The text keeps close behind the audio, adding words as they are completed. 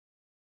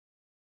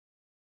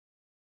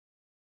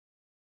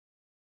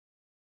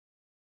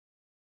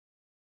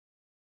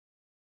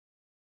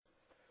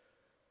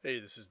Hey,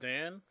 this is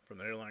Dan from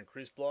the Airline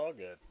Crease blog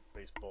at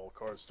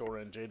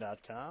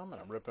baseballcardstorenj.com,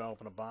 and I'm ripping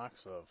open a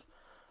box of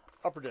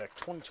Upper Deck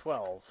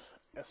 2012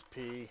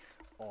 SP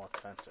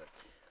Authentic.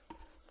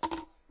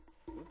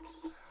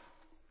 Oops.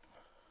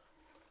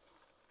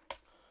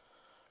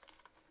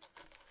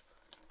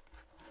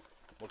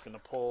 Looking to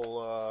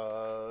pull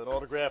an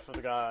autograph of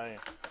the guy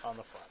on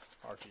the front,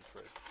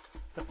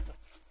 RG3.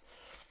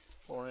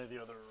 Or any of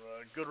the other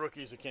good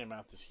rookies that came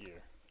out this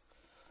year.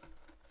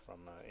 From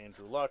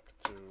Andrew Luck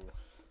to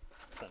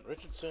Trent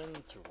Richardson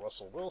to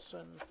Russell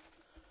Wilson.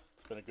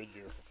 It's been a good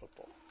year for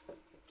football.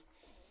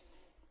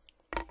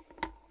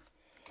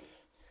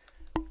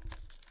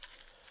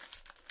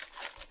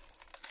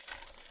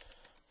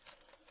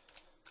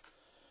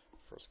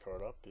 First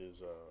card up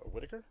is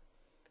Whitaker,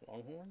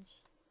 Longhorns.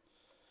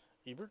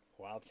 Ebert,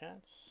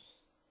 Wildcats.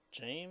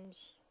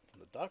 James from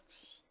the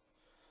Ducks.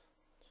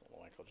 It's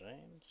Michael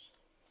James.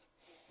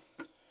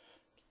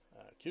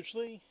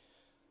 Kuechly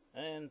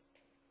and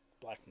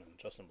Blackman,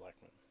 Justin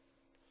Blackman.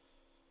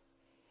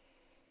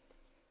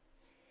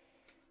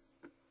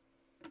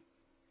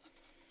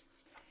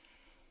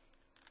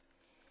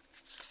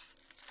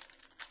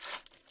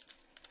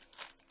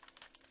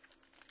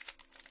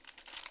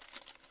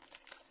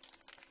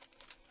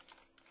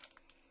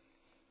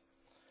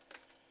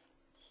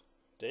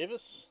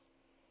 Davis,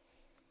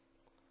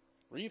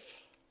 Reef,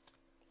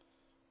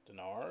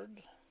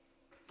 Denard,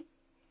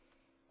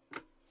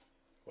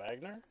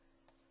 Wagner,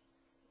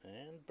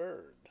 and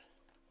Bird.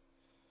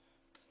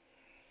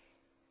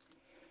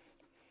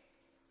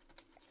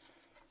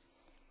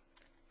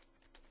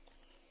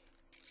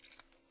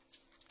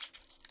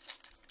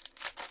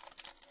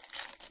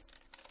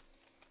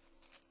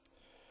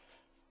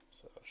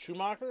 So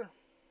Schumacher,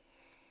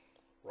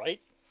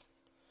 Wright.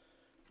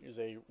 Here's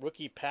a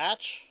rookie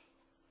patch.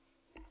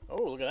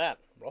 Oh, look at that.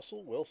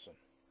 Russell Wilson.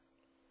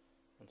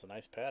 That's a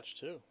nice patch,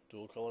 too.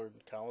 Dual-colored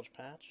college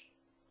patch.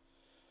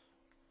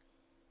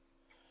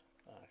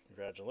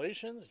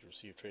 Congratulations. You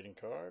received trading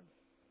card.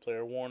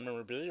 Player-worn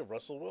memorabilia,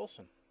 Russell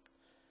Wilson.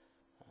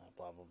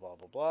 Blah, blah, blah,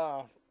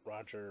 blah,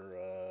 blah.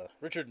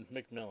 Richard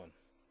McWilliams,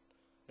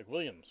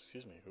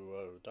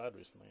 who died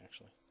recently,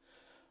 actually.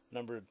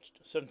 Numbered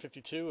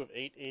 752 of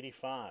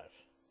 885.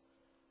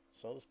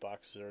 So this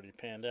box has already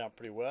panned out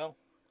pretty well.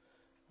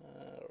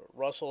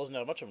 Russell doesn't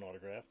have much of an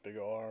autograph, big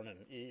R and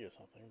an E or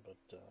something, but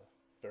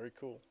very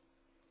cool.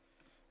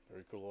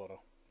 Very cool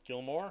auto.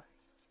 Gilmore,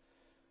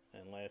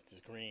 and last is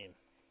Green.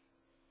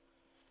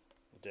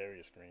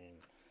 Darius Green.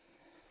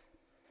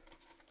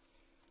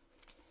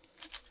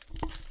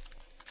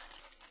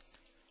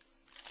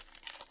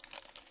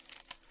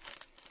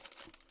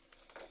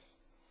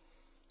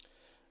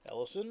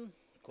 Ellison,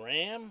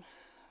 Graham,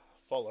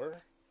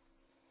 Fuller,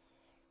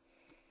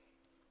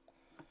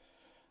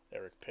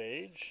 Eric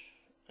Page,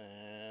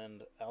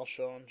 and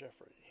Alshon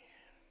Jeffrey.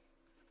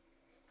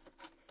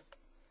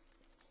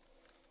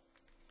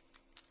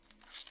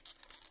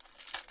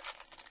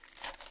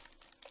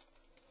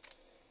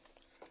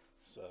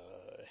 So,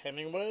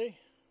 Hemingway,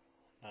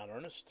 not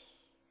Ernest,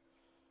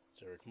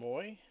 Derek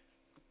Moy,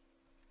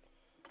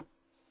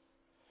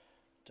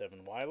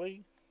 Devin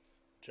Wiley,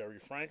 Jerry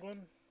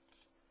Franklin,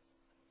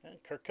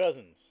 and Kirk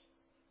Cousins,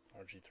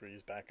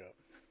 RG3's backup.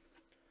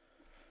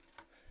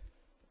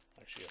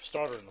 Actually, a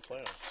starter in the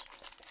playoffs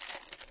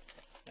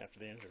after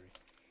the injury.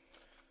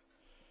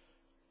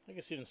 I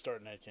guess he didn't start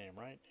in that game,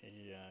 right?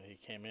 He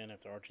came in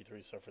after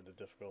RG3 suffered the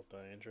difficult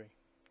injury,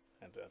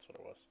 and that's what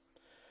it was.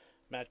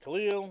 Matt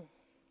Khalil,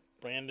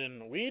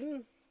 Brandon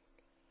Weeden,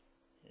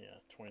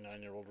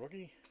 29-year-old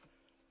rookie.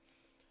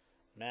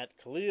 Matt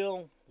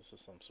Khalil, this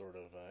is some sort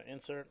of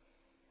insert.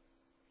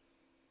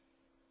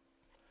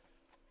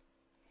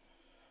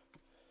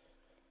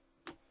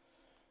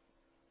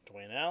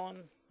 Dwayne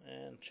Allen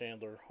and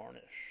Chandler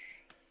Harnish.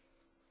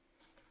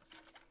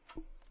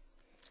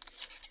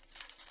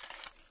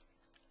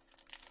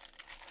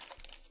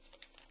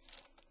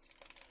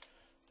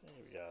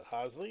 We got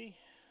Hosley,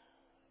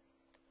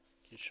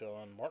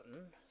 Keyshawn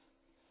Martin,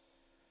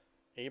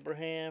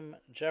 Abraham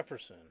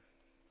Jefferson,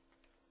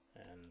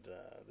 and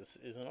this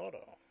is an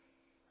auto.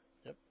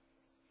 Yep.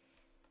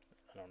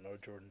 I don't know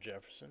Jordan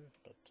Jefferson,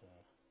 but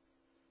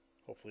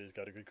hopefully he's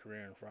got a good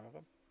career in front of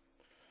him.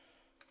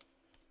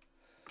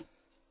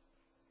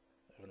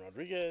 Evan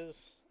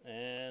Rodriguez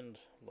and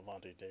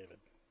Levante David.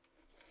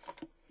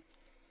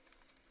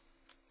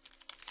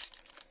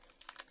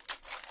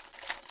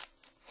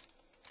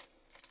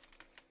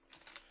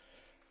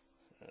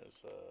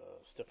 There's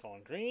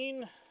Stephon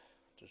Green,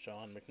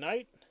 DeJohn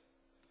McKnight.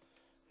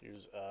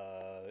 Here's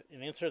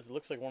an insert that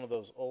looks like one of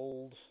those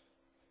old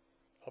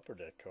Upper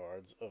Deck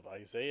cards of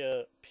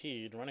Isaiah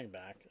Pead, running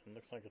back, and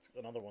looks like it's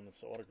another one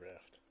that's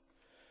autographed.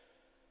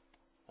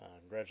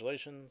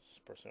 Congratulations,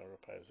 personal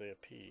autograph by Isaiah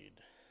Pead.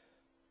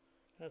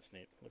 That's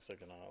neat. Looks like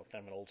kind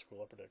of an old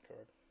school Upper Deck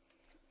card.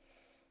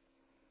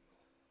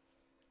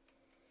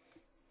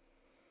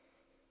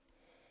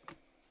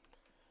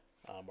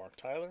 Mark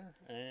Tyler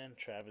and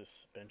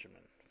Travis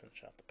Benjamin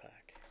finish out the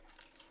pack.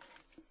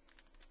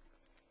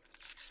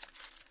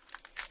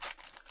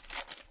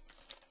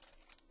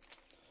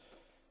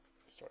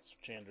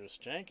 Chandris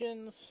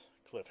Jenkins,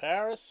 Cliff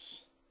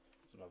Harris.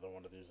 Another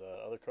one of these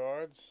other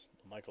cards.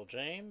 Michael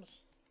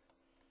James.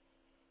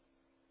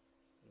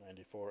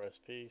 94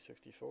 SP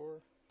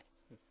 64.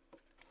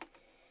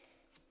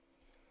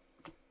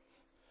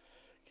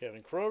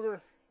 Kevin Kroger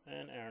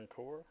and Aaron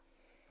Core.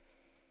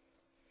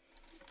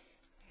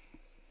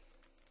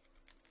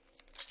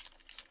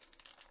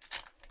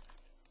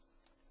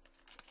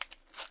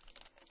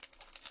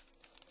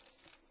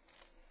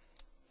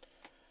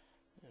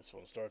 This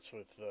one starts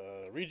with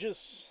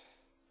Regis,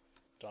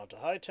 Donta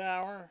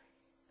Hightower,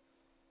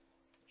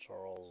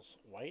 Charles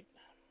White,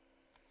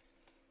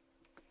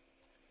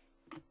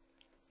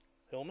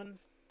 Hillman,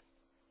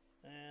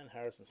 and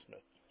Harrison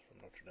Smith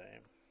from Notre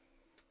Dame.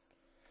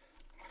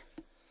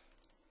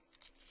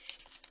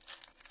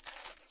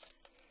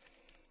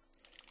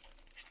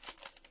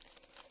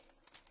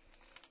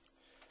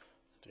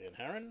 Dan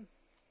Herron,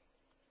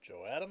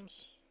 Joe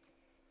Adams,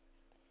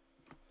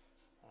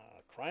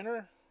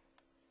 Kreiner,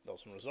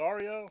 Nelson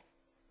Rosario,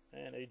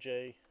 and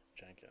A.J.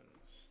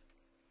 Jenkins.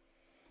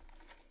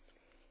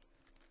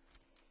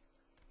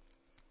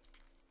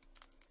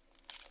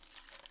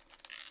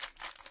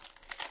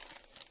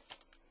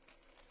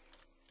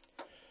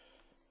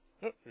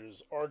 Oh,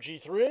 here's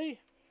RG3,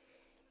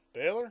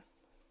 Baylor,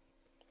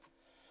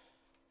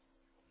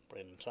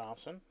 Brandon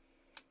Thompson,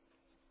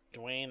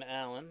 Dwayne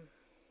Allen.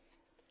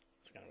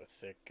 It's kind of a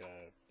thick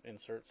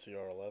insert,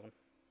 CR11.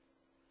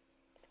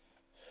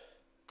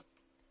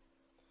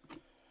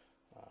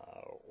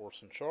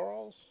 Orson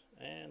Charles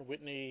and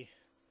Whitney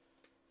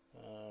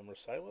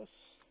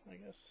Marsalis, I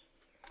guess.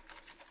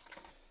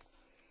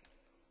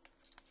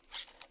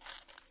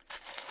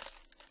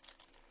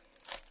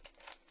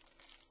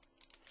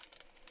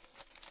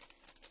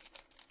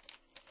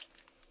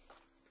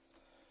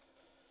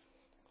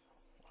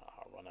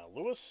 Ronell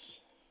Lewis,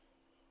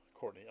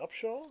 Courtney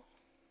Upshaw,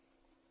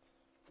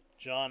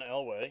 John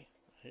Elway.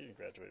 He didn't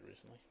graduate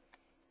recently.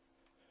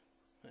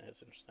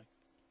 That's interesting.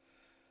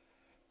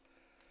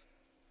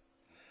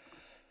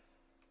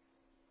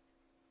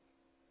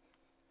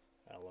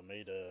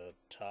 Alameda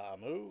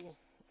Ta'amu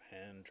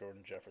and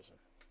Jordan Jefferson.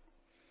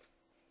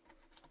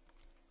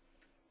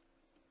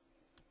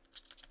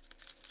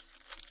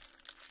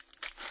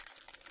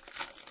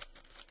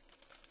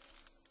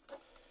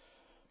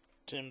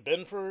 Tim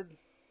Benford,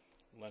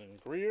 Lennon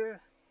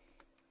Greer,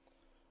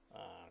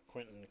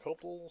 Quentin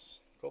Coples,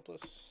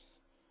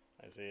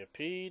 Isaiah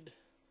Peed,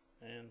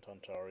 and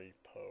Tontari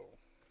Poe.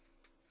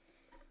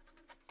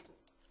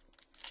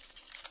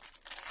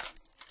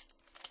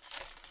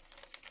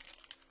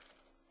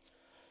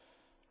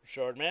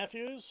 Richard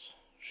Matthews,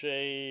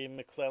 Shea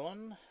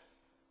McClellan,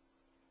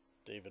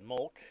 David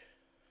Molk,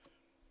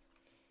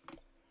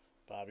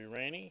 Bobby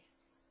Rainey,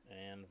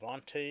 and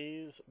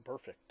Vontaze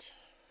Burfict.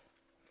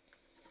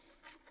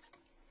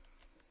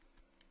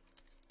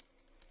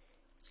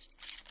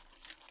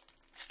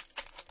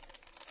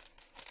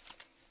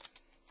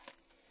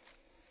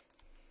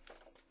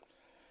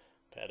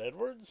 Pat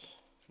Edwards,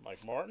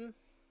 Mike Martin,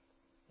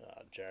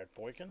 Jared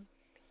Boykin,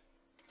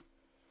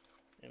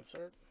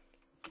 insert,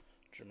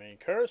 Jermaine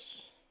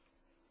Curse,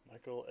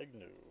 Michael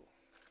Agnew.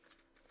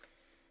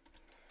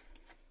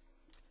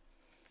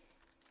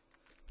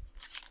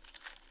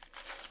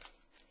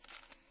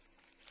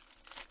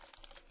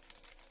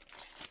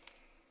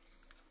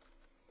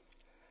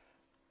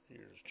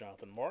 Here's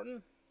Jonathan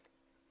Martin,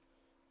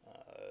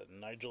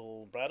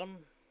 Nigel Bradham,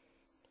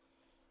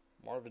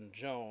 Marvin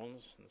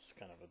Jones. This is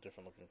kind of a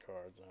different looking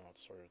card. I don't know what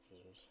story this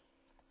is.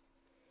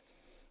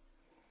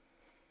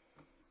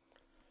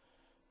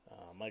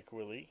 Mike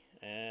Willie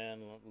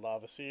and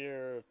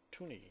Lavasier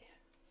Tooney.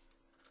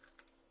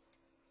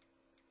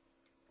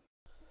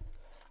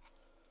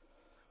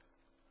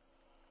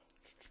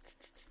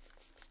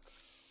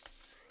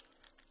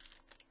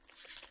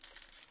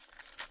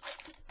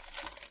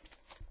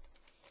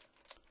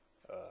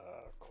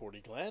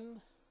 Cordy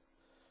Glenn,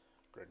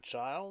 Greg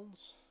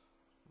Childs,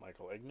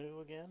 Michael Agnew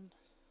again,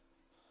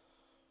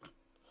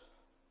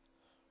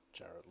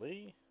 Jarrett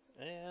Lee,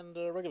 and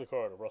a regular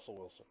card of Russell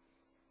Wilson.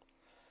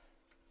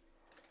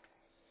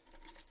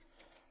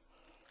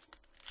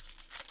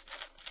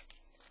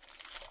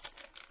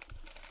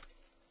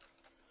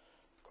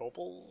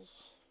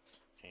 Copels,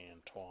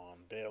 Antoine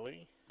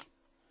Bailey,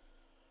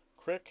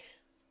 Crick,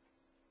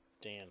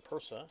 Dan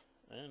Persa,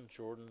 and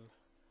Jordan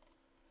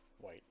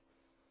White.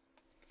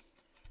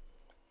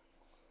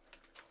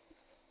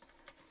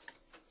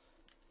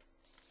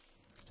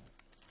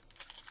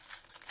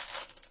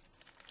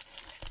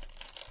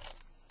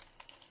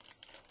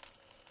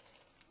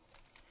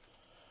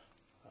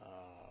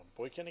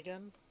 Boykin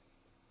again,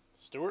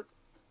 Stewart,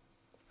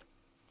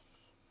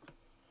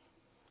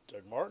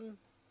 Doug Martin,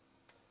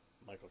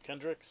 Michael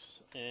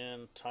Kendricks,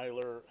 and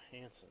Tyler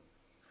Hansen.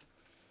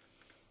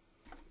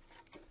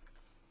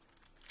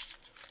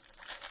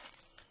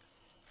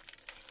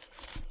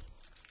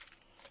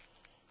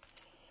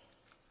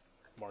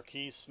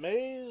 Marquise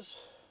Mays,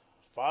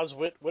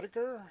 Foswit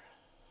Whitaker,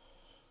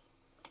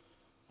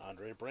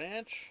 Andre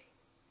Branch,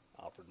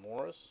 Alfred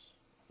Morris,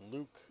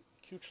 Luke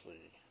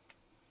Kuechly.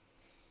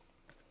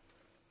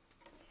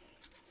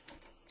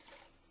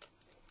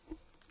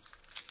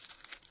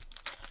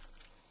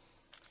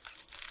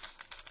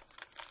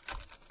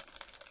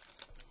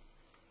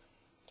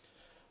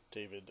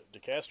 David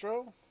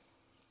DeCastro,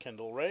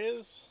 Kendall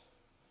Reyes,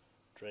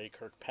 Dre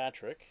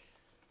Kirkpatrick,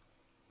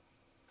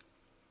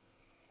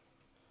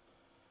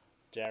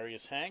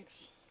 Darius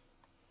Hanks,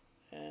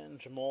 and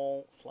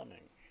Jamal Fleming.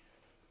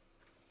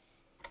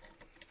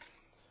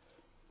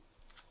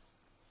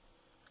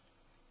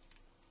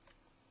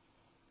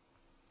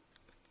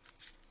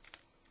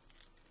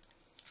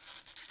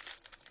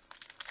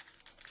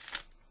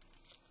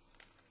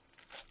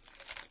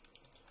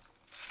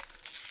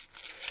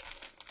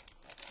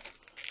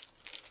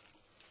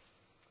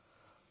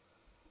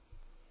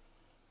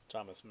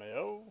 Thomas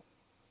Mayo,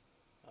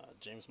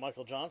 James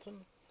Michael Johnson,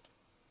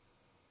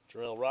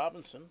 Jarrell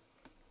Robinson,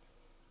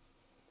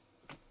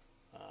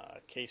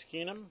 Case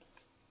Keenum,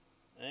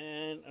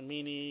 and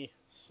Amini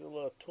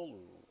Silatolu.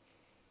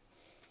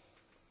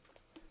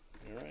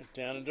 Alright,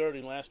 down and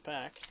dirty, last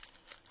pack.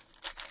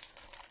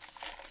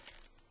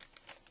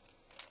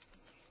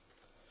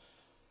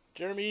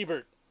 Jeremy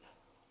Ebert,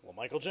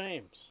 Michael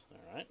James.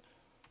 Alright.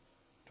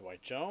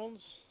 Dwight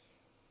Jones.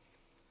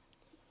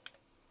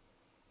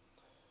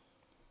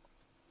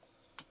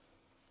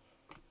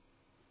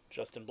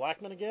 Justin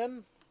Blackmon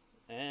again.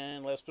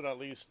 And last but not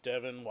least,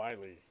 Devin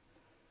Wiley.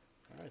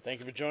 All right,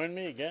 thank you for joining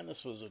me. Again,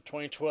 this was a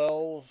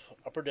 2012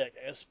 Upper Deck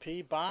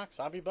SP box,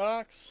 hobby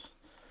box.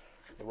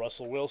 The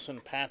Russell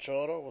Wilson patch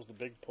auto was the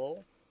big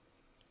pull.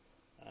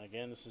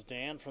 Again, this is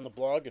Dan from the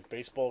blog at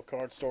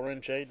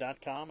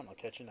baseballcardstorenj.com, and I'll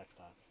catch you next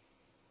time.